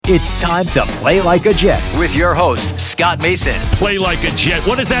It's time to play like a Jet with your host, Scott Mason. Play like a Jet.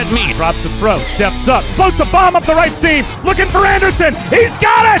 What does that mean? Drops the throw, steps up, floats a bomb up the right seam, looking for Anderson. He's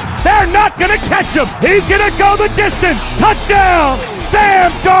got it! They're not going to catch him. He's going to go the distance. Touchdown!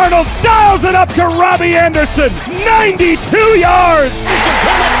 Sam Darnold dials it up to Robbie Anderson. 92 yards! Anderson,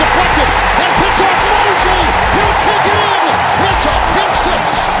 too much deflected, and picked off Mosley. He'll take it in. It's a pick six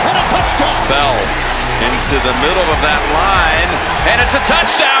and a touchdown. Bell into the middle of that line, and it's a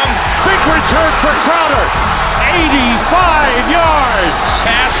touchdown. Big return for Crowder. 85 yards.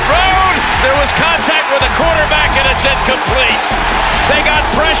 Pass thrown. There was contact with the quarterback, and it's incomplete. They got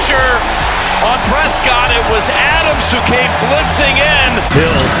pressure on Prescott. It was Adams who came blitzing in.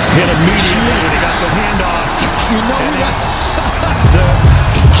 Hill hit immediately when he got the handoff. You know that's The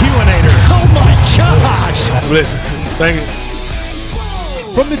Q-inator. oh my gosh. Listen, thank you.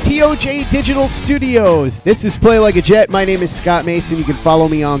 From the TOJ Digital Studios, this is Play Like a Jet. My name is Scott Mason. You can follow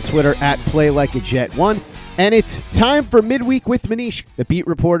me on Twitter at PlayLikeAJet1. And it's time for Midweek with Manish, the beat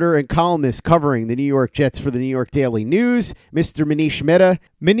reporter and columnist covering the New York Jets for the New York Daily News, Mr. Manish Mehta.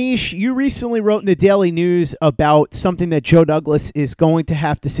 Manish, you recently wrote in the Daily News about something that Joe Douglas is going to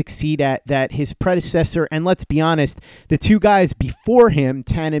have to succeed at, that his predecessor, and let's be honest, the two guys before him,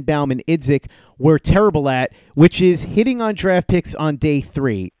 Tannenbaum and Idzik, were terrible at, which is hitting on draft picks on day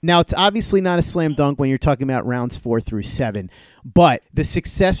 3. Now, it's obviously not a slam dunk when you're talking about rounds 4 through 7, but the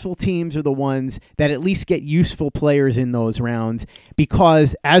successful teams are the ones that at least get useful players in those rounds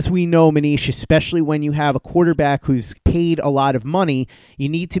because, as we know, Manish, especially when you have a quarterback who's paid a lot of money, you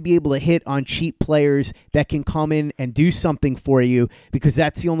need to be able to hit on cheap players that can come in and do something for you because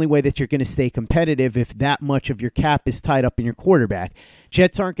that's the only way that you're going to stay competitive if that much of your cap is tied up in your quarterback.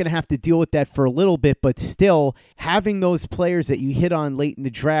 Jets aren't going to have to deal with that for a little bit, but still, having those players that you hit on late in the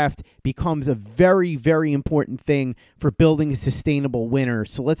draft becomes a very, very important thing for building a sustainable winner.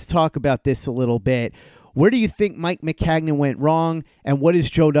 So let's talk about this a little bit. Where do you think Mike Maccagnan went wrong, and what is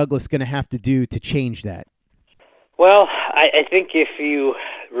Joe Douglas going to have to do to change that? Well, I think if you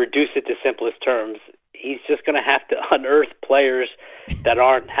reduce it to simplest terms, he's just going to have to unearth players that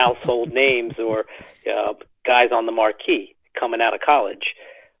aren't household names or guys on the marquee coming out of college.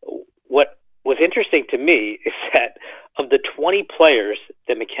 What was interesting to me is that of the 20 players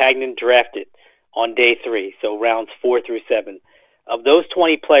that Maccagnan drafted on day 3, so rounds 4 through 7, of those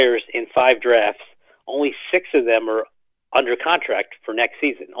 20 players in 5 drafts, only 6 of them are under contract for next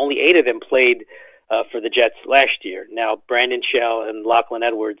season. Only 8 of them played for the Jets last year. Now, Brandon Shell and Lachlan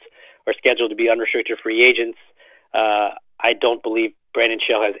Edwards are scheduled to be unrestricted free agents. I don't believe Brandon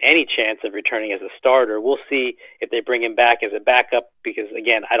Shell has any chance of returning as a starter. We'll see if they bring him back as a backup because,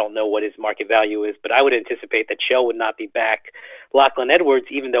 again, I don't know what his market value is, but I would anticipate that Shell would not be back. Lachlan Edwards,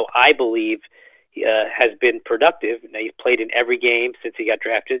 even though I believe has been productive, now he's played in every game since he got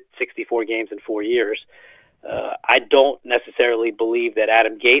drafted, 64 games in 4 years. I don't necessarily believe that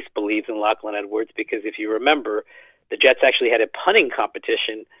Adam Gase believes in Lachlan Edwards because if you remember, the Jets actually had a punting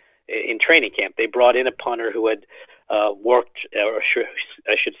competition in training camp. They brought in a punter who had worked, or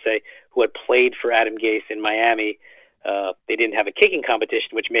I should say, who had played for Adam Gase in Miami. They didn't have a kicking competition,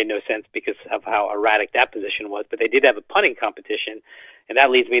 which made no sense because of how erratic that position was, but they did have a punting competition, and that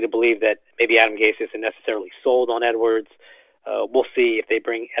leads me to believe that maybe Adam Gase isn't necessarily sold on Edwards. We'll see if they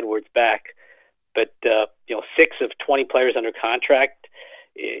bring Edwards back. But 6 of 20 players under contract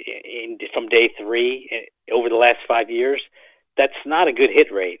from day 3 over the last 5 years, that's not a good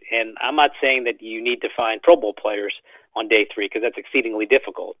hit rate. And I'm not saying that you need to find Pro Bowl players on day 3 because that's exceedingly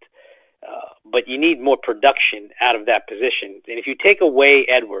difficult. But you need more production out of that position. And if you take away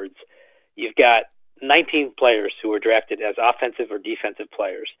Edwards, you've got 19 players who were drafted as offensive or defensive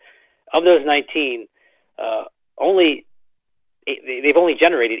players. Of those 19, they've only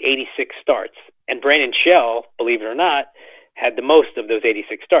generated 86 starts. And Brandon Shell, believe it or not, had the most of those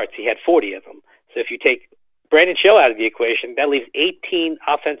 86 starts. He had 40 of them. So if you take Brandon Shell out of the equation, that leaves 18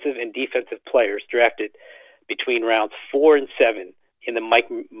 offensive and defensive players drafted between rounds 4 and 7 in the Mike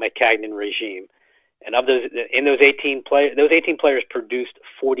Maccagnan regime. And of those 18 players produced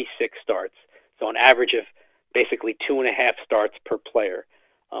 46 starts. So an average of basically 2.5 starts per player.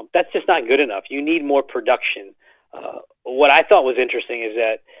 That's just not good enough. You need more production. What I thought was interesting is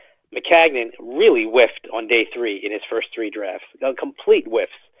that Maccagnan really whiffed on day 3 in his first 3 drafts, complete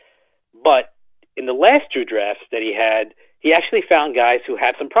whiffs. But in the last 2 drafts that he had, he actually found guys who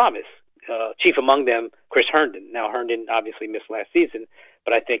had some promise. Chief among them, Chris Herndon. Now, Herndon obviously missed last season,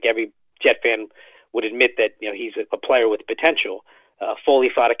 but I think every Jet fan would admit that he's a player with potential. Foley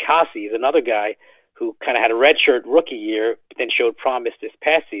Fatukasi is another guy who kind of had a redshirt rookie year, but then showed promise this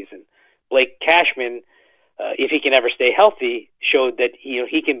past season. Blake Cashman if he can ever stay healthy, showed that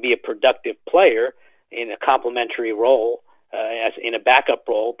he can be a productive player in a complementary role, as in a backup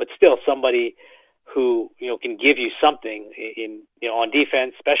role, but still somebody who can give you something in on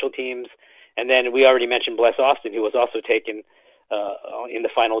defense, special teams, and then we already mentioned Bless Austin, who was also taken in the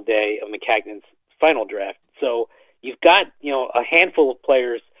final day of McCagnon's final draft. So you've got a handful of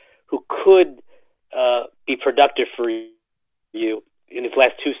players who could be productive for you in his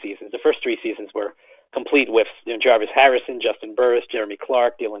last 2 seasons. The first 3 seasons were complete whiffs. Jarvis Harrison, Justin Burris, Jeremy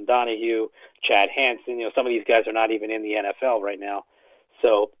Clark, Dylan Donahue, Chad Hansen. Some of these guys are not even in the NFL right now.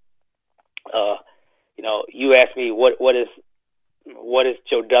 So, you asked me what does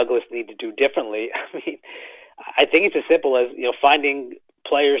Joe Douglas need to do differently? I mean, I think it's as simple as finding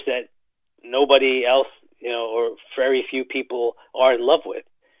players that nobody else or very few people are in love with,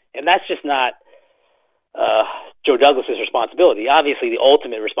 and that's just not Joe Douglas's responsibility. Obviously, the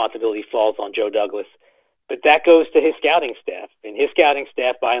ultimate responsibility falls on Joe Douglas, but that goes to his scouting staff, and his scouting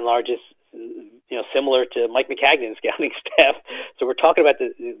staff, by and large, is similar to Mike McCagnon's scouting staff. So we're talking about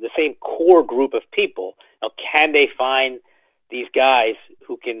the same core group of people. Now, can they find these guys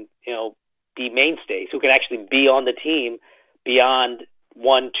who can be mainstays, who can actually be on the team beyond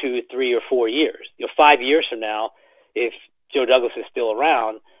 1, 2, 3, or 4 years? 5 years from now, if Joe Douglas is still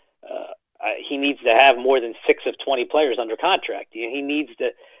around, he needs to have more than 6 of 20 players under contract. He needs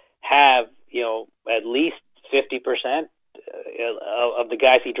to have at least 50% of the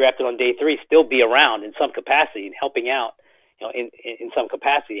guys he drafted on day 3 still be around in some capacity and helping out, in some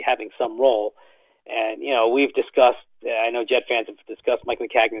capacity, having some role. And we've discussed. I know Jet fans have discussed Mike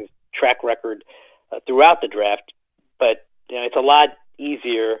McCagnon's track record throughout the draft, but it's a lot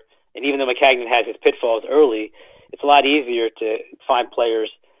easier. And even though McCagnon has his pitfalls early, it's a lot easier to find players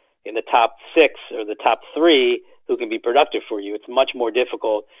in the top 6 or the top 3 who can be productive for you. It's much more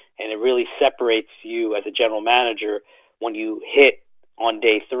difficult, and it really separates you as a general manager when you hit on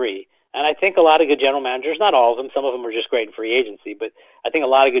day 3. And I think a lot of good general managers, not all of them, some of them are just great in free agency, but I think a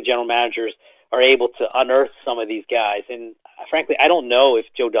lot of good general managers are able to unearth some of these guys. And frankly, I don't know if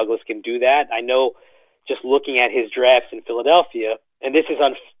Joe Douglas can do that. I know just looking at his drafts in Philadelphia, and this is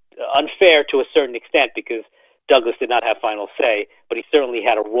unfair to a certain extent because Douglas did not have final say, but he certainly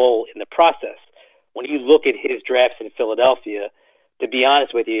had a role in the process. When you look at his drafts in Philadelphia, to be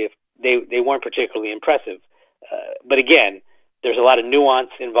honest with you, they weren't particularly impressive. But again, there's a lot of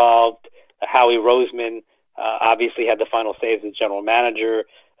nuance involved. Howie Roseman obviously had the final say as the general manager.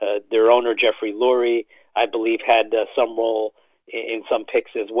 Their owner, Jeffrey Lurie, I believe, had some role in some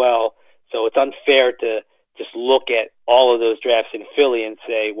picks as well. So it's unfair to just look at all of those drafts in Philly and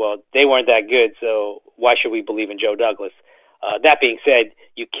say, well, they weren't that good, so why should we believe in Joe Douglas? That being said,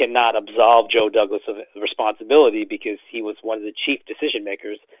 you cannot absolve Joe Douglas of responsibility because he was one of the chief decision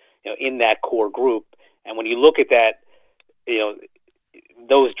makers, in that core group. And when you look at that,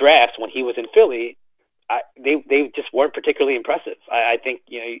 those drafts when he was in Philly, they just weren't particularly impressive. I think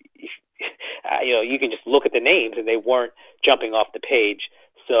you can just look at the names and they weren't jumping off the page.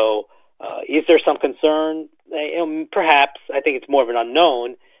 So is there some concern? Perhaps. I think it's more of an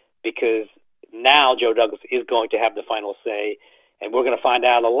unknown because now Joe Douglas is going to have the final say, and we're going to find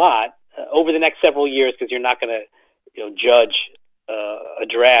out a lot over the next several years because you're not going to judge a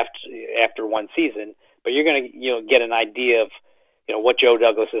draft after one season, but you're going to get an idea of what Joe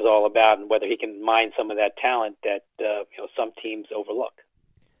Douglas is all about and whether he can mine some of that talent that some teams overlook.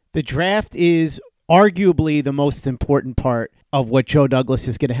 The draft is arguably the most important part of what Joe Douglas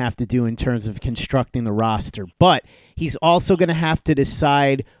is going to have to do in terms of constructing the roster. But he's also going to have to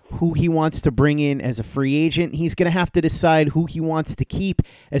decide who he wants to bring in as a free agent. He's going to have to decide who he wants to keep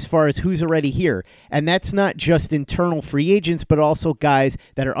as far as who's already here. And that's not just internal free agents, but also guys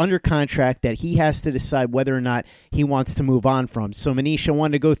that are under contract that he has to decide whether or not he wants to move on from. So, Manish, I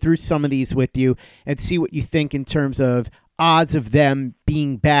wanted to go through some of these with you and see what you think in terms of odds of them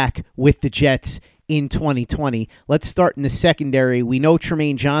being back with the Jets in 2020. Let's start in the secondary. We know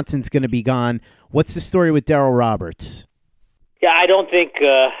Tremaine Johnson's going to be gone. What's the story with Darryl Roberts? Yeah, I don't think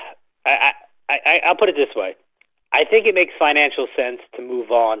I'll put it this way. I think it makes financial sense to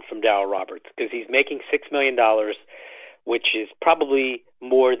move on from Darryl Roberts because he's making $6 million, which is probably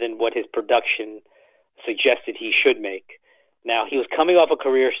more than what his production suggested he should make. Now, he was coming off a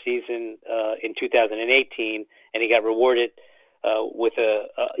career season in 2018, and he got rewarded with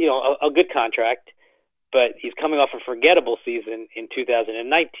a good contract, but he's coming off a forgettable season in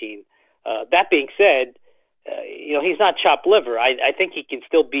 2019. That being said, he's not chopped liver. I think he can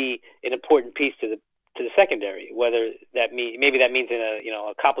still be an important piece to the secondary. Whether that maybe that means in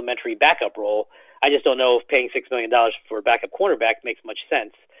a complementary backup role. I just don't know if paying $6 million for a backup cornerback makes much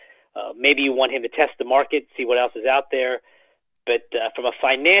sense. Maybe you want him to test the market, see what else is out there. But from a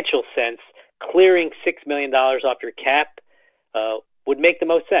financial sense, clearing $6 million off your cap would make the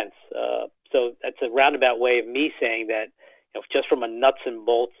most sense. So that's a roundabout way of me saying that, just from a nuts and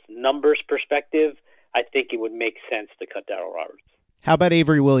bolts numbers perspective, I think it would make sense to cut Darryl Roberts. How about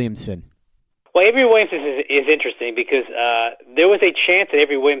Avery Williamson? Well, Avery Williamson is interesting because there was a chance that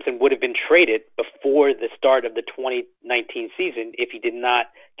Avery Williamson would have been traded before the start of the 2019 season if he did not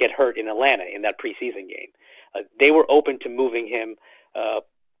get hurt in Atlanta in that preseason game. They were open to moving him.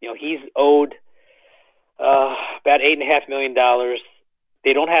 He's owed about $8.5 million.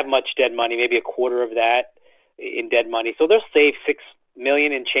 They don't have much dead money, maybe a quarter of that in dead money. So they'll save $6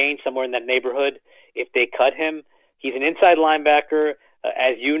 million and change, somewhere in that neighborhood, if they cut him. He's an inside linebacker.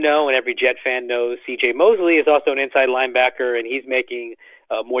 As you know, and every Jet fan knows, C.J. Mosley is also an inside linebacker, and he's making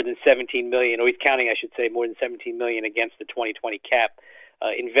more than $17 million, or he's counting, I should say, more than $17 million against the 2020 cap.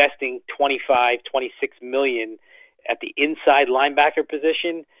 Investing $25, $26 million at the inside linebacker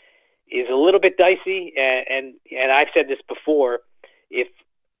position is a little bit dicey, and I've said this before. If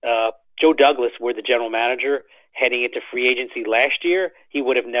Joe Douglas were the general manager heading into free agency last year, he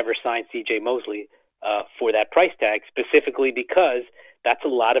would have never signed C.J. Mosley for that price tag, specifically because that's a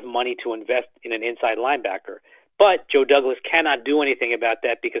lot of money to invest in an inside linebacker. But Joe Douglas cannot do anything about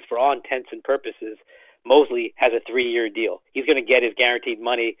that because, for all intents and purposes, Mosley has a 3-year deal. He's going to get his guaranteed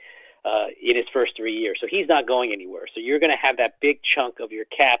money in his first 3 years. So he's not going anywhere. So you're going to have that big chunk of your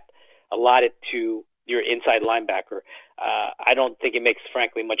cap allotted to your inside linebacker. I don't think it makes,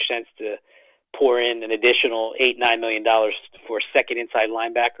 frankly, much sense to pour in an additional $8-9 million for a second inside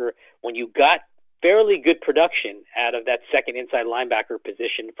linebacker when you got fairly good production out of that second inside linebacker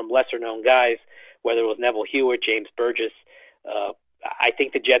position from lesser-known guys, whether it was Neville Hewitt, James Burgess. I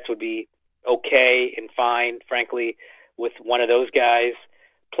think the Jets would be okay and fine, frankly, with one of those guys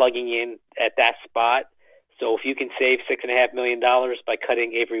plugging in at that spot. So if you can save $6.5 million by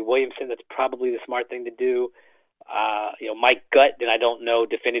cutting Avery Williamson, that's probably the smart thing to do. My gut, and I don't know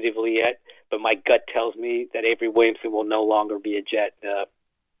definitively yet, but my gut tells me that Avery Williamson will no longer be a Jet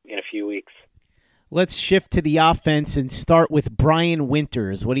in a few weeks. Let's shift to the offense and start with Brian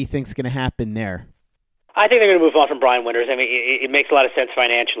Winters. What do you think is going to happen there? I think they're going to move on from Brian Winters. I mean, it makes a lot of sense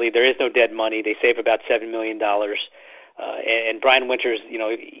financially. There is no dead money. They save about $7 million. And Brian Winters,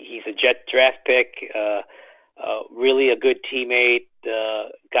 he's a Jet draft pick, really a good teammate.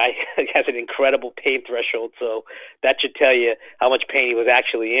 Guy has an incredible pain threshold, so that should tell you how much pain he was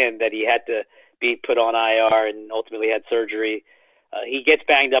actually in, that he had to be put on IR and ultimately had surgery. He gets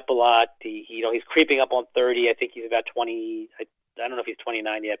banged up a lot. He's creeping up on 30. I think he's about 20. I don't know if he's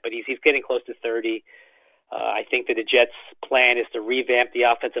 29 yet, but he's getting close to 30. I think that the Jets' plan is to revamp the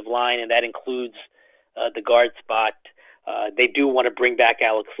offensive line, and that includes the guard spot. They do want to bring back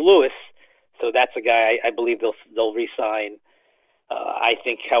Alex Lewis, so that's a guy I believe they'll re-sign. I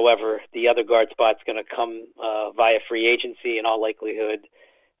think, however, the other guard spot's going to come via free agency in all likelihood,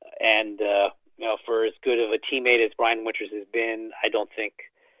 and for as good of a teammate as Brian Winters has been, I don't think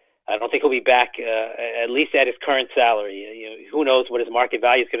he'll be back at least at his current salary. Who knows what his market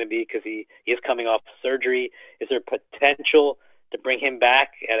value is going to be because he is coming off surgery. Is there potential to bring him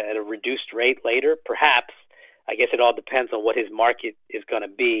back at a reduced rate later? Perhaps. I guess it all depends on what his market is going to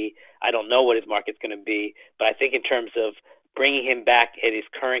be. I don't know what his market's going to be, but I think in terms of bringing him back at his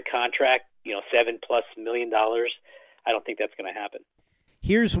current contract, $7+ million, I don't think that's going to happen.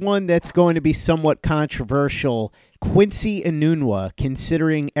 Here's one that's going to be somewhat controversial. Quincy Enunwa,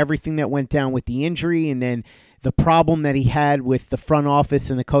 considering everything that went down with the injury and then the problem that he had with the front office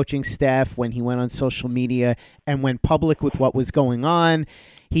and the coaching staff when he went on social media and went public with what was going on.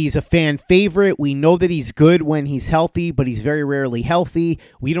 He's a fan favorite. We know that he's good when he's healthy, but he's very rarely healthy.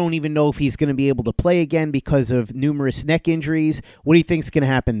 We don't even know if he's going to be able to play again because of numerous neck injuries. What do you think is going to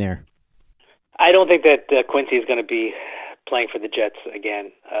happen there? I don't think that Quincy is going to be playing for the Jets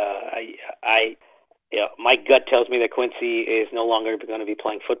again. My gut tells me that Quincy is no longer going to be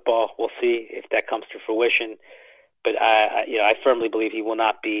playing football. We'll see if that comes to fruition. But I firmly believe he will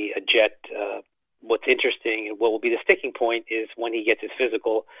not be a Jet. What's interesting and what will be the sticking point is when he gets his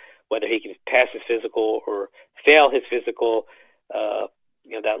physical, whether he can pass his physical or fail his physical.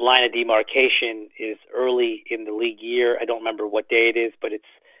 That line of demarcation is early in the league year. I don't remember what day it is, but it's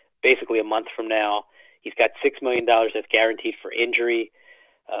basically a month from now. He's got $6 million that's guaranteed for injury.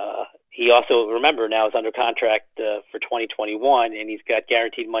 He also, remember, now is under contract for 2021, and he's got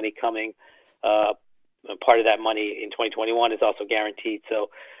guaranteed money coming. Part of that money in 2021 is also guaranteed.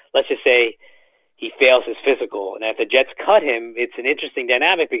 So let's just say he fails his physical. And if the Jets cut him, it's an interesting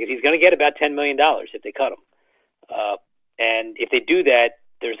dynamic because he's going to get about $10 million if they cut him. And if they do that,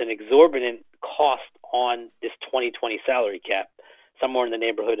 there's an exorbitant cost on this 2020 salary cap, somewhere in the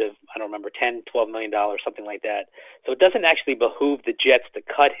neighborhood of, I don't remember, $10, $12 million, something like that. So it doesn't actually behoove the Jets to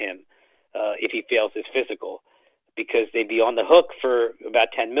cut him if he fails his physical, because they'd be on the hook for about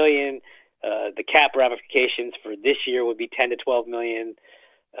 $10 million. The cap ramifications for this year would be $10 to $12 million.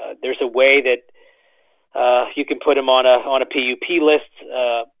 There's a way that you can put him on a PUP list,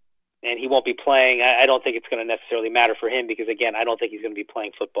 and he won't be playing. I don't think it's going to necessarily matter for him because, again, I don't think he's going to be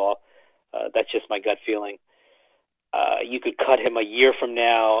playing football. That's just my gut feeling. You could cut him a year from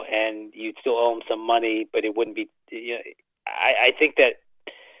now, and you'd still owe him some money, but it wouldn't be. You know, I think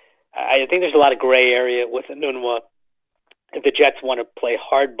there's a lot of gray area with Enunwa. If the Jets want to play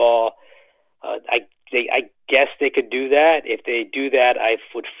hardball, I guess they could do that. If they do that, I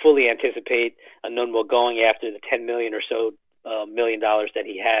would fully anticipate Enunwa going after the $10 million or so million dollars that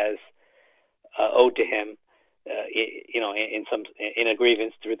he has owed to him. In a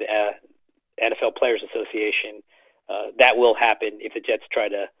grievance through the NFL Players Association. That will happen if the Jets try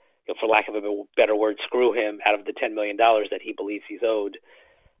to, for lack of a better word, screw him out of the $10 million that he believes he's owed.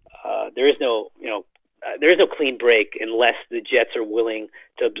 There is no clean break unless the Jets are willing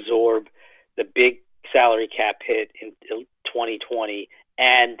to absorb the big salary cap hit in 2020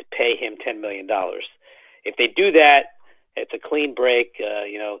 and pay him $10 million. If they do that, it's a clean break.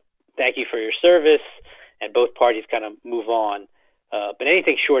 Thank you for your service, and both parties kind of move on. But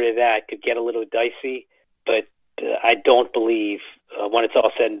anything short of that could get a little dicey. But I don't believe, when it's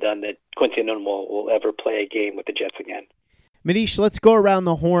all said and done, that Quincy Enunwa will ever play a game with the Jets again. Manish, let's go around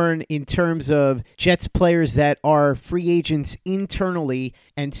the horn in terms of Jets players that are free agents internally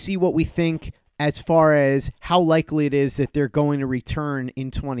and see what we think as far as how likely it is that they're going to return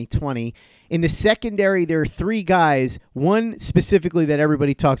in 2020. In the secondary, there are three guys. One specifically that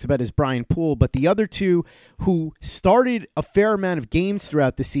everybody talks about is Brian Poole, but the other two who started a fair amount of games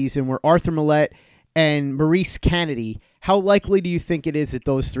throughout the season were Arthur Millette and Maurice Kennedy. How likely do you think it is that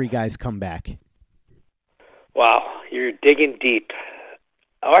those three guys come back? Wow, you're digging deep.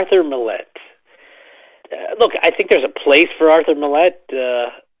 Arthur Millette. Look, I think there's a place for Arthur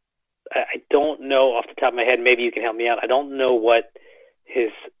Millette. I don't know off the top of my head. Maybe you can help me out. I don't know what his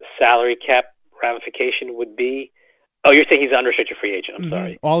salary cap ramification would be. Oh, you're saying he's an unrestricted free agent. I'm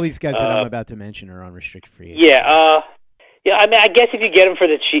sorry. All these guys that I'm about to mention are unrestricted free agents. Yeah. I mean, I guess if you get him for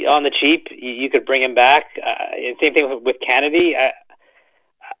on the cheap, you could bring him back. Same thing with Kennedy.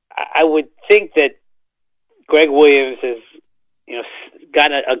 I would think that Greg Williams has,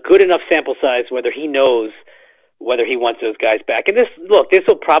 gotten a good enough sample size whether he knows whether he wants those guys back. And this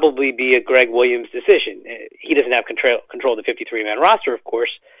will probably be a Greg Williams decision. He doesn't have control of the 53-man roster, of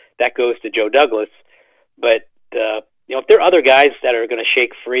course. That goes to Joe Douglas. But if there are other guys that are going to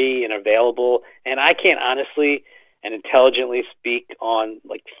shake free and available, and I can't honestly and intelligently speak on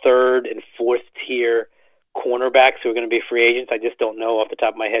like third and fourth tier cornerbacks who are going to be free agents. I just don't know off the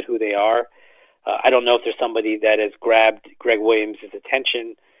top of my head who they are. I don't know if there's somebody that has grabbed Greg Williams'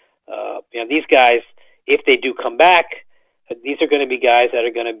 attention. These guys, if they do come back, these are going to be guys that are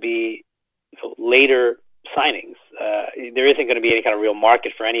going to be later signings. There isn't going to be any kind of real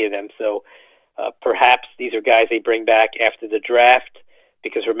market for any of them. So perhaps these are guys they bring back after the draft,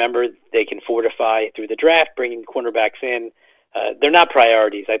 because remember, they can fortify through the draft, bringing cornerbacks in. They're not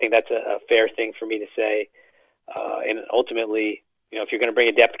priorities. I think that's a fair thing for me to say. And ultimately, if you're going to bring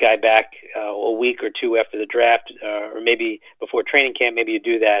a depth guy back a week or two after the draft, or maybe before training camp, maybe you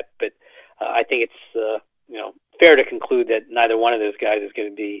do that. But I think it's fair to conclude that neither one of those guys is going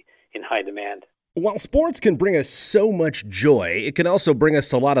to be in high demand. While sports can bring us so much joy, it can also bring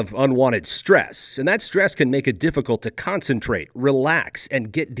us a lot of unwanted stress, and that stress can make it difficult to concentrate, relax,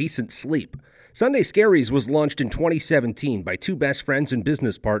 and get decent sleep. Sunday Scaries was launched in 2017 by two best friends and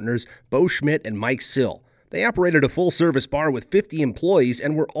business partners, Bo Schmidt and Mike Sill. They operated a full-service bar with 50 employees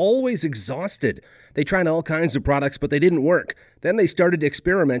and were always exhausted. They tried all kinds of products, but they didn't work. Then they started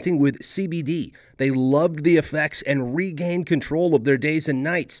experimenting with CBD. They loved the effects and regained control of their days and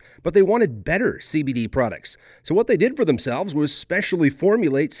nights, but they wanted better CBD products. So what they did for themselves was specially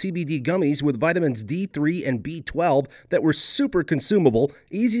formulate CBD gummies with vitamins D3 and B12 that were super consumable,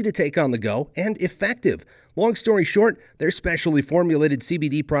 easy to take on the go, and effective. Long story short, their specially formulated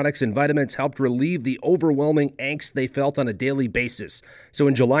CBD products and vitamins helped relieve the overwhelming angst they felt on a daily basis. So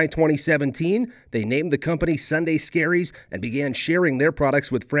in July 2017, they named the company Sunday Scaries and began sharing their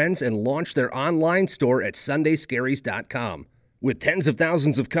products with friends and launched their online store at sundayscaries.com. With tens of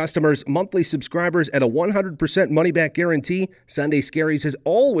thousands of customers, monthly subscribers, and a 100% money-back guarantee, Sunday Scaries has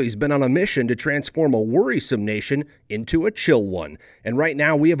always been on a mission to transform a worrisome nation into a chill one. And right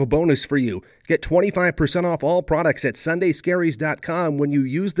now, we have a bonus for you. Get 25% off all products at sundayscaries.com when you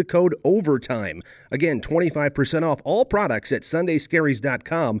use the code OVERTIME. Again, 25% off all products at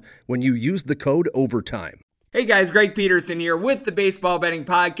sundayscaries.com when you use the code OVERTIME. Hey guys, Greg Peterson here with the Baseball Betting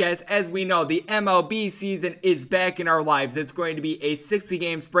Podcast. As we know, the MLB season is back in our lives. It's going to be a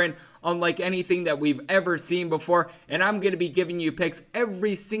 60-game sprint unlike anything that we've ever seen before, and I'm going to be giving you picks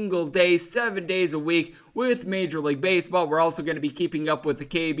every single day, 7 days a week with Major League Baseball. We're also going to be keeping up with the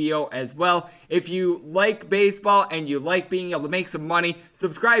KBO as well. If you like baseball and you like being able to make some money,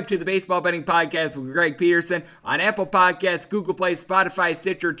 subscribe to the Baseball Betting Podcast with Greg Peterson on Apple Podcasts, Google Play, Spotify,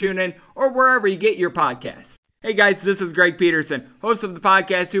 Stitcher, TuneIn, or wherever you get your podcasts. Hey guys, this is Greg Peterson, host of the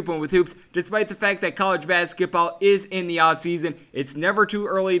podcast Hoopin' with Hoops. Despite the fact that college basketball is in the offseason, it's never too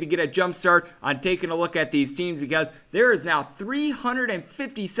early to get a jump start on taking a look at these teams because there is now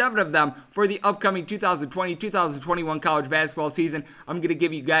 357 of them for the upcoming 2020-2021 college basketball season. I'm going to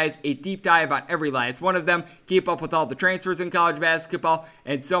give you guys a deep dive on every last one of them, keep up with all the transfers in college basketball,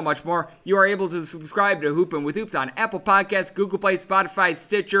 and so much more. You are able to subscribe to Hoopin' with Hoops on Apple Podcasts, Google Play, Spotify,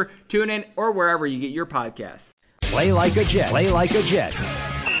 Stitcher, TuneIn, or wherever you get your podcasts. Play like a Jet. Play like a Jet.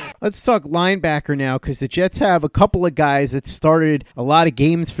 Let's talk linebacker now because the Jets have a couple of guys that started a lot of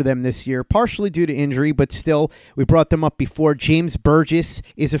games for them this year, partially due to injury, but still, we brought them up before. James Burgess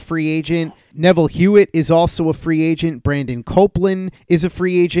is a free agent. Neville Hewitt is also a free agent. Brandon Copeland is a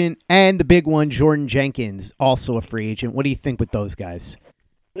free agent. And the big one, Jordan Jenkins, also a free agent. What do you think with those guys?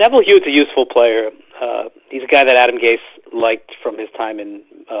 Neville Hewitt's a useful player. He's a guy that Adam Gase liked from his time in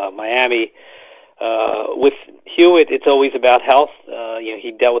Miami. With Hewitt, it's always about health.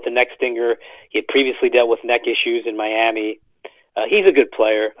 He dealt with a neck stinger. He had previously dealt with neck issues in Miami. He's a good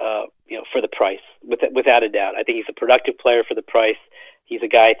player, for the price, without a doubt. I think he's a productive player for the price. He's a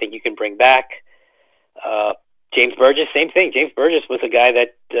guy I think you can bring back. James Burgess, same thing. James Burgess was a guy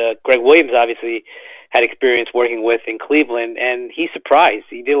that Greg Williams obviously had experience working with in Cleveland, and he surprised.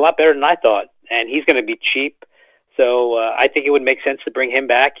 He did a lot better than I thought, and he's going to be cheap. So I think it would make sense to bring him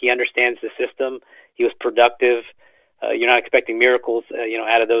back. He understands the system. He was productive. You're not expecting miracles,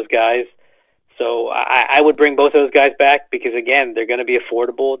 out of those guys. So I would bring both those guys back because, again, they're going to be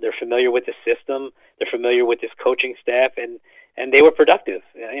affordable. They're familiar with the system. They're familiar with this coaching staff, and they were productive.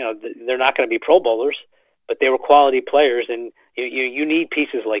 They're not going to be Pro Bowlers, but they were quality players, and you need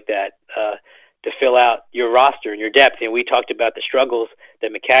pieces like that to fill out your roster and your depth. We talked about the struggles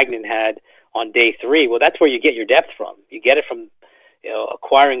that McCagnon had on day 3. Well, that's where you get your depth from. You get it from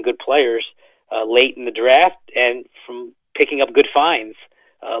acquiring good players late in the draft and from picking up good finds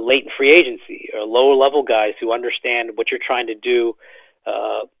late in free agency, or lower level guys who understand what you're trying to do,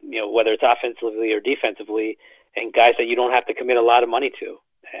 whether it's offensively or defensively, and guys that you don't have to commit a lot of money to.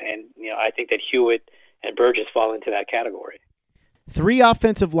 And I think that Hewitt and Burgess fall into that category. 3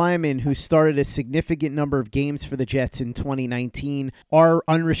 offensive linemen who started a significant number of games for the Jets in 2019 are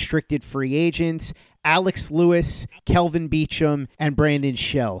unrestricted free agents. Alex Lewis, Kelvin Beachum, and Brandon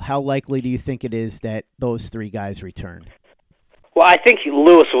Shell. How likely do you think it is that those 3 guys return? Well, I think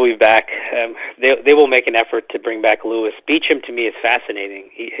Lewis will be back. They will make an effort to bring back Lewis. Beachum, to me, is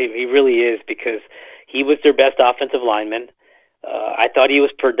fascinating. He really is, because he was their best offensive lineman. I thought he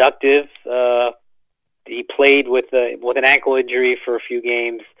was productive. He played with an ankle injury for a few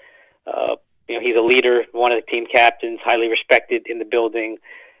games. He's a leader, one of the team captains, highly respected in the building.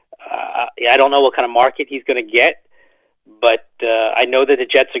 I don't know what kind of market he's going to get, but I know that the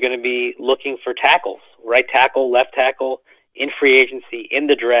Jets are going to be looking for tackles, right tackle, left tackle, in free agency, in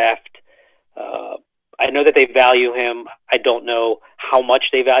the draft. I know that they value him. I don't know how much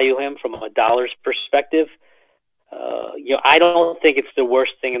they value him from a dollars perspective. I don't think it's the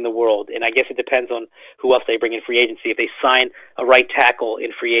worst thing in the world, and I guess it depends on who else they bring in free agency. If they sign a right tackle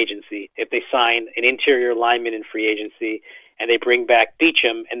in free agency, if they sign an interior lineman in free agency, and they bring back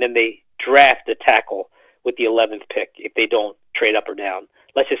Beachum, and then they draft a tackle with the 11th pick if they don't trade up or down.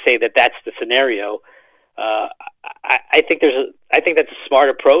 Let's just say that that's the scenario. I think that's a smart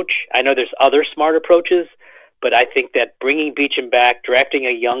approach. I know there's other smart approaches, but I think that bringing Beachum back, drafting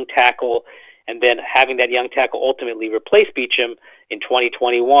a young tackle, and then having that young tackle ultimately replace Beachum in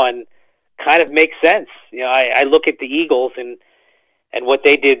 2021 kind of makes sense. I look at the Eagles and what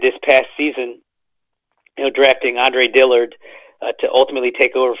they did this past season, drafting Andre Dillard to ultimately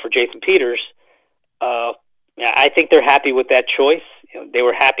take over for Jason Peters. I think they're happy with that choice. They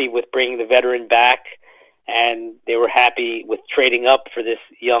were happy with bringing the veteran back and they were happy with trading up for this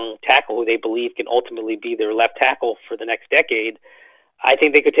young tackle who they believe can ultimately be their left tackle for the next decade. I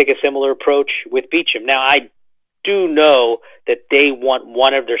think they could take a similar approach with Beachum. Now, I do know that they want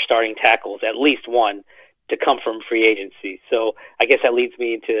one of their starting tackles, at least one, to come from free agency. So I guess that leads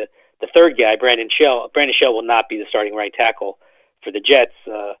me into the third guy, Brandon Shell. Brandon Shell will not be the starting right tackle for the Jets.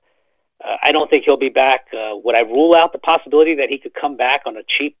 I don't think he'll be back. Would I rule out the possibility that he could come back on a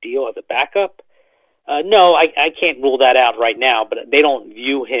cheap deal as a backup? No, I can't rule that out right now, but they don't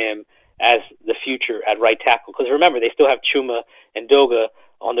view him as the future at right tackle. Because remember, they still have Chuma and Doga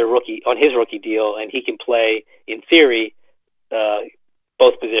on his rookie deal, and he can play, in theory,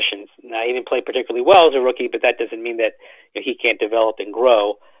 both positions. Now, he didn't play particularly well as a rookie, but that doesn't mean that he can't develop and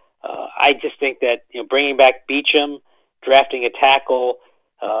grow. I just think that bringing back Beachum, drafting a tackle,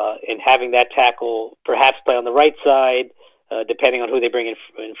 and having that tackle perhaps play on the right side, depending on who they bring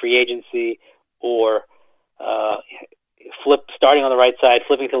in free agency, or starting on the right side,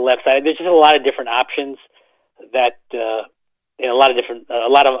 flipping to the left side. There's just a lot of different options that, and a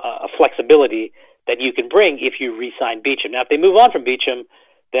lot of flexibility that you can bring if you re-sign Beachum. Now, if they move on from Beachum,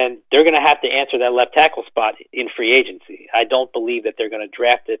 then they're going to have to answer that left tackle spot in free agency. I don't believe that they're going to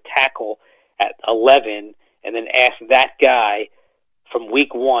draft a tackle at 11 and then ask that guy from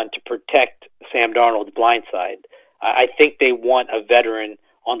week one to protect Sam Darnold's blind side. I think they want a veteran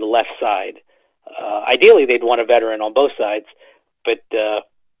on the left side. Ideally, they'd want a veteran on both sides, but at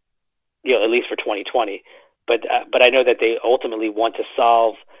least for 2020. But I know that they ultimately want to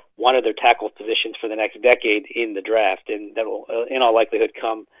solve one of their tackle positions for the next decade in the draft, and that will, in all likelihood,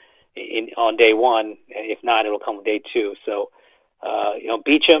 come on day one. If not, it'll come day two. So,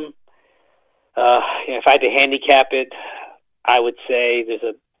 Beachum. If I had to handicap it, I would say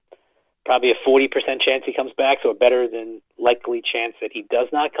there's probably a 40% chance he comes back, so a better than likely chance that he does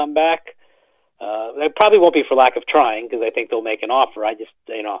not come back. That probably won't be for lack of trying, because I think they'll make an offer. I just,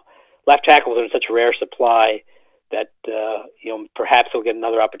 left tackles are in such rare supply that, perhaps he'll get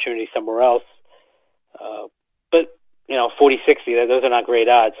another opportunity somewhere else. But 40-60, those are not great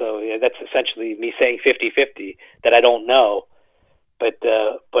odds. So that's essentially me saying 50-50 that I don't know. But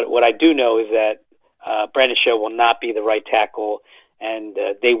what I do know is that Brandon Shell will not be the right tackle, and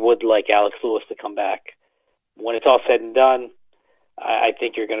they would like Alex Lewis to come back. When it's all said and done, I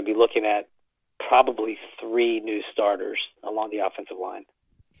think you're going to be looking at probably 3 new starters along the offensive line.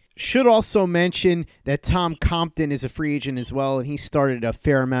 Should also mention that Tom Compton is a free agent as well, and he started a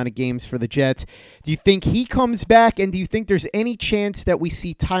fair amount of games for the Jets. Do you think he comes back, and do you think there's any chance that we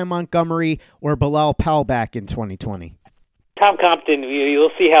see Ty Montgomery or Bilal Powell back in 2020? Tom Compton,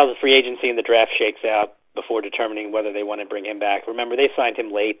 you'll see how the free agency and the draft shakes out before determining whether they want to bring him back. Remember, they signed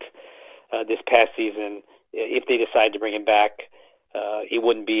him late this past season. If they decide to bring him back, it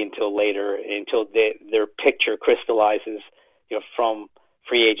wouldn't be until later, until their picture crystallizes, from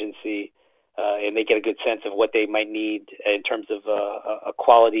free agency, and they get a good sense of what they might need in terms of a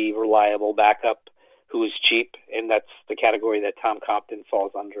quality, reliable backup who is cheap, and that's the category that Tom Compton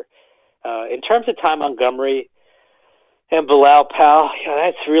falls under. In terms of Ty Montgomery and Bilal Powell,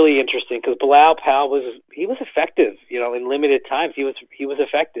 that's really interesting, because Bilal Powell was effective, in limited times. He was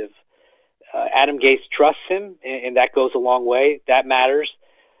effective. Adam Gase trusts him, and that goes a long way. That matters.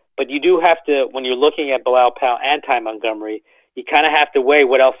 But you do have to, when you're looking at Bilal Powell and Ty Montgomery, you kind of have to weigh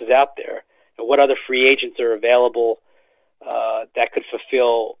what else is out there and what other free agents are available that could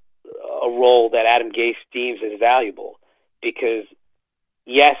fulfill a role that Adam Gase deems as valuable. Because,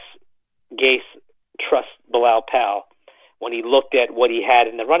 yes, Gase trusts Bilal Powell. When he looked at what he had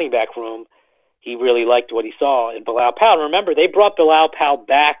in the running back room, he really liked what he saw in Bilal Powell. And remember, they brought Bilal Powell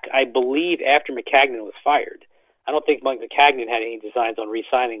back, I believe, after McCagnon was fired. I don't think Mike McCagnon had any designs on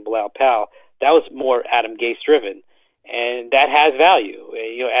re-signing Bilal Powell. That was more Adam Gase-driven, and that has value.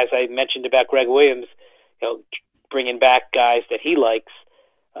 As I mentioned about Greg Williams, bringing back guys that he likes,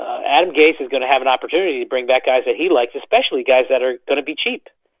 Adam Gase is going to have an opportunity to bring back guys that he likes, especially guys that are going to be cheap.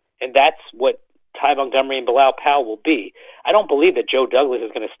 And that's what Ty Montgomery and Bilal Powell will be. I don't believe that Joe Douglas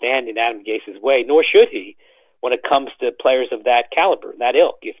is going to stand in Adam Gase's way, nor should he, when it comes to players of that caliber, that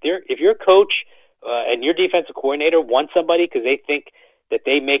ilk. If your coach and your defensive coordinator want somebody because they think that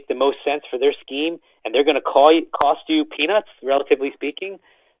they make the most sense for their scheme, and they're going to cost you peanuts, relatively speaking,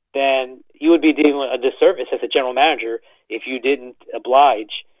 then you would be doing a disservice as a general manager if you didn't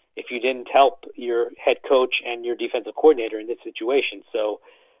oblige, if you didn't help your head coach and your defensive coordinator in this situation. So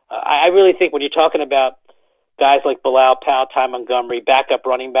I really think when you're talking about guys like Bilal Powell, Ty Montgomery, backup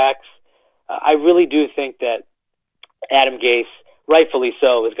running backs, I really do think that Adam Gase, rightfully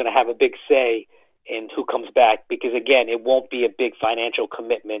so, is going to have a big say in who comes back, because again, it won't be a big financial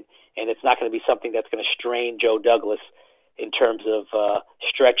commitment, and it's not going to be something that's going to strain Joe Douglas in terms of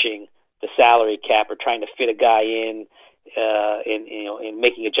stretching the salary cap or trying to fit a guy in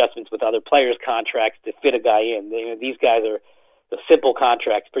making adjustments with other players' contracts to fit a guy in. These guys are the simple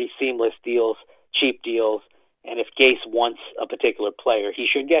contracts, pretty seamless deals, cheap deals, and if Gase wants a particular player, he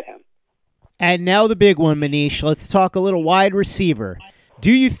should get him. And now the big one, Manish. Let's talk a little wide receiver.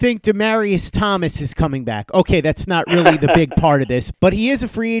 Do you think Demaryius Thomas is coming back? Okay, that's not really the big part of this, but he is a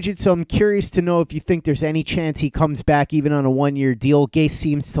free agent, so I'm curious to know if you think there's any chance he comes back even on a one-year deal. Gase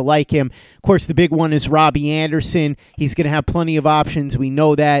seems to like him. Of course, the big one is Robbie Anderson. He's going to have plenty of options. We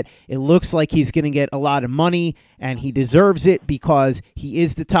know that. It looks like he's going to get a lot of money, and he deserves it because he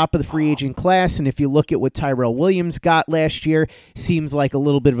is the top of the free agent class, and if you look at what Tyrell Williams got last year, seems like a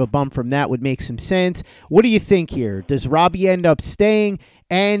little bit of a bump from that would make some sense. What do you think here? Does Robbie end up staying?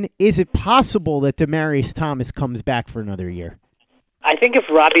 And is it possible that Demaryius Thomas comes back for another year? I think if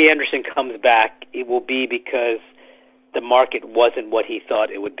Robbie Anderson comes back, it will be because the market wasn't what he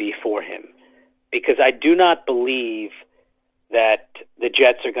thought it would be for him. Because I do not believe that the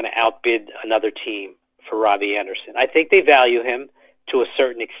Jets are going to outbid another team for Robbie Anderson. I think they value him to a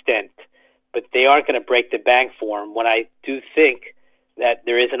certain extent, but they aren't going to break the bank for him when I do think that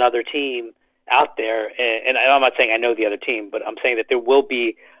there is another team out there, and I'm not saying I know the other team, but I'm saying that there will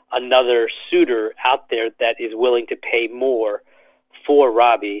be another suitor out there that is willing to pay more for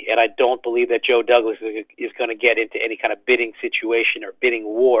Robbie, and I don't believe that Joe Douglas is going to get into any kind of bidding situation or bidding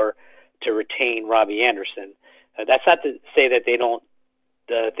war to retain Robbie Anderson. That's not to say that they don't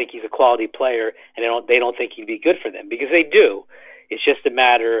think he's a quality player and they don't think he'd be good for them, because they do. It's just a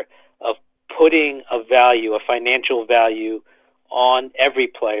matter of putting a value, a financial value, on every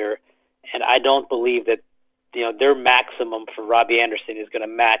player. And I don't believe that their maximum for Robbie Anderson is going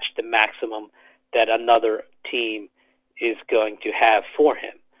to match the maximum that another team is going to have for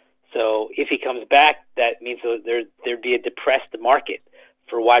him. So if he comes back, that means there'd be a depressed market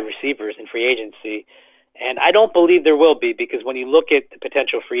for wide receivers in free agency. And I don't believe there will be, because when you look at the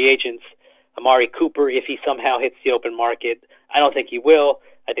potential free agents, Amari Cooper, if he somehow hits the open market, I don't think he will.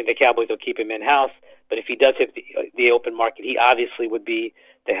 I think the Cowboys will keep him in-house. But if he does hit the open market, he obviously would be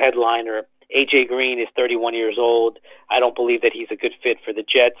the headliner. A.J. Green is 31 years old. I don't believe that he's a good fit for the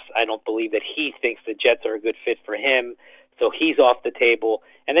Jets. I don't believe that he thinks the Jets are a good fit for him. So he's off the table.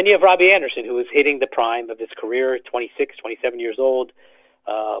 And then you have Robbie Anderson, who is hitting the prime of his career, 26, 27 years old.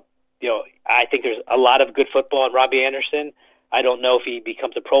 I think there's a lot of good football in Robbie Anderson. I don't know if he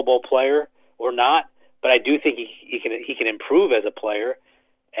becomes a Pro Bowl player or not, but I do think he can improve as a player.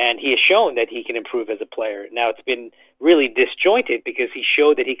 And he has shown that he can improve as a player. Now, it's been really disjointed because he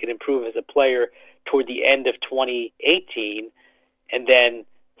showed that he could improve as a player toward the end of 2018 and then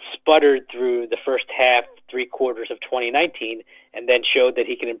sputtered through the first half, 3/4 of 2019, and then showed that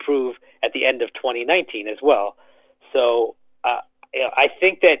he can improve at the end of 2019 as well. So I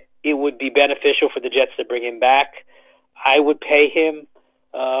think that it would be beneficial for the Jets to bring him back. I would pay him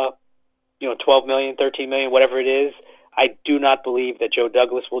 $12 million, $13 million, whatever it is. I do not believe that Joe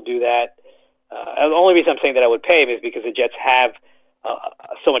Douglas will do that. The only reason I'm saying that I would pay him is because the Jets have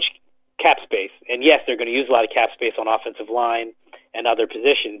so much cap space. And yes, they're going to use a lot of cap space on offensive line and other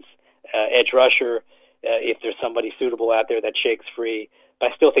positions, edge rusher, if there's somebody suitable out there that shakes free.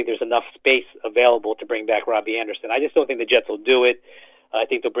 But I still think there's enough space available to bring back Robbie Anderson. I just don't think the Jets will do it. I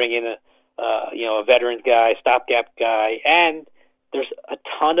think they'll bring in a veterans guy, stopgap guy, and there's a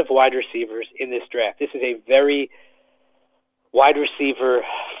ton of wide receivers in this draft. This is a very wide receiver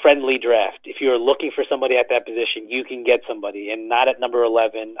friendly draft. If you're looking for somebody at that position, you can get somebody, and not at number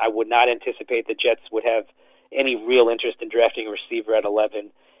 11. I would not anticipate the Jets would have any real interest in drafting a receiver at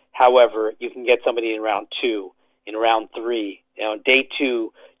 11. However, you can get somebody in round 2, in round 3. Day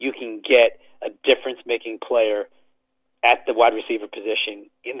 2, you can get a difference-making player at the wide receiver position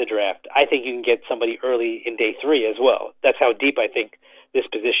in the draft. I think you can get somebody early in day 3 as well. That's how deep I think this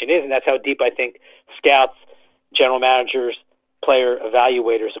position is, and that's how deep I think scouts, general managers, player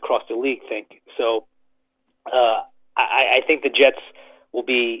evaluators across the league think. So I think the Jets will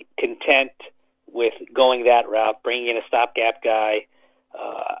be content with going that route, bringing in a stopgap guy.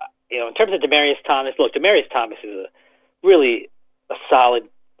 In terms of Demaryius Thomas, look, Demaryius Thomas is really a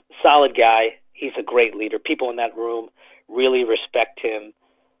solid guy. He's a great leader. People in that room really respect him.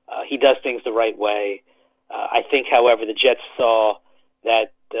 He does things the right way. I think, however, the Jets saw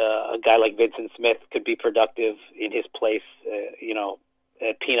that a guy like Vincent Smith could be productive in his place,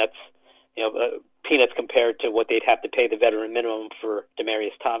 at peanuts, peanuts compared to what they'd have to pay the veteran minimum for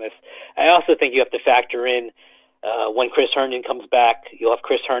Demaryius Thomas. I also think you have to factor in When Chris Herndon comes back, you'll have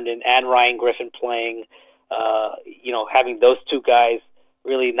Chris Herndon and Ryan Griffin playing. Having those two guys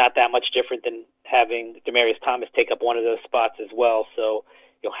really not that much different than having Demaryius Thomas take up one of those spots as well. So,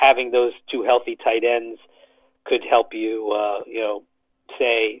 having those two healthy tight ends could help you,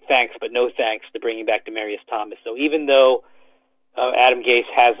 say thanks but no thanks to bringing back Demaryius Thomas. So even though Adam Gase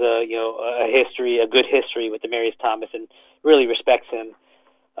has a good history with Demaryius Thomas and really respects him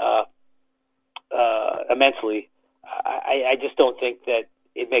immensely, I just don't think that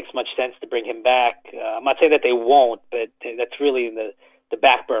it makes much sense to bring him back. I'm not saying that they won't, but that's really in the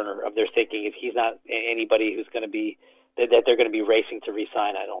back burner of their thinking. If he's not anybody who's going to be that they're going to be racing to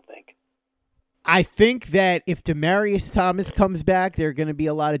re-sign, I don't think. I think that if Demaryius Thomas comes back, there are going to be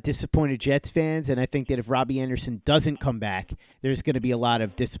a lot of disappointed Jets fans, and I think that if Robbie Anderson doesn't come back, there's going to be a lot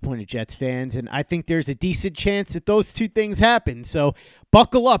of disappointed Jets fans, and I think there's a decent chance that those two things happen. So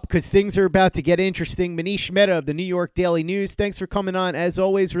buckle up, because things are about to get interesting. Manish Mehta of the New York Daily News, thanks for coming on. As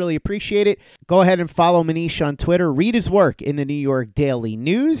always, really appreciate it. Go ahead and follow Manish on Twitter. Read his work in the New York Daily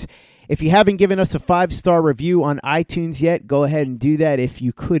News. If you haven't given us a 5-star review on iTunes yet, go ahead and do that if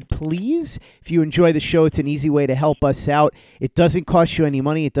you could, please. If you enjoy the show, it's an easy way to help us out. It doesn't cost you any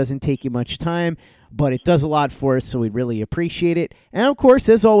money. It doesn't take you much time, but it does a lot for us, so we'd really appreciate it. And, of course,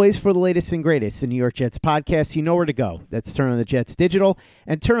 as always, for the latest and greatest, the New York Jets podcast, you know where to go. That's Turn on the Jets Digital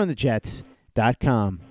and turnonthejets.com.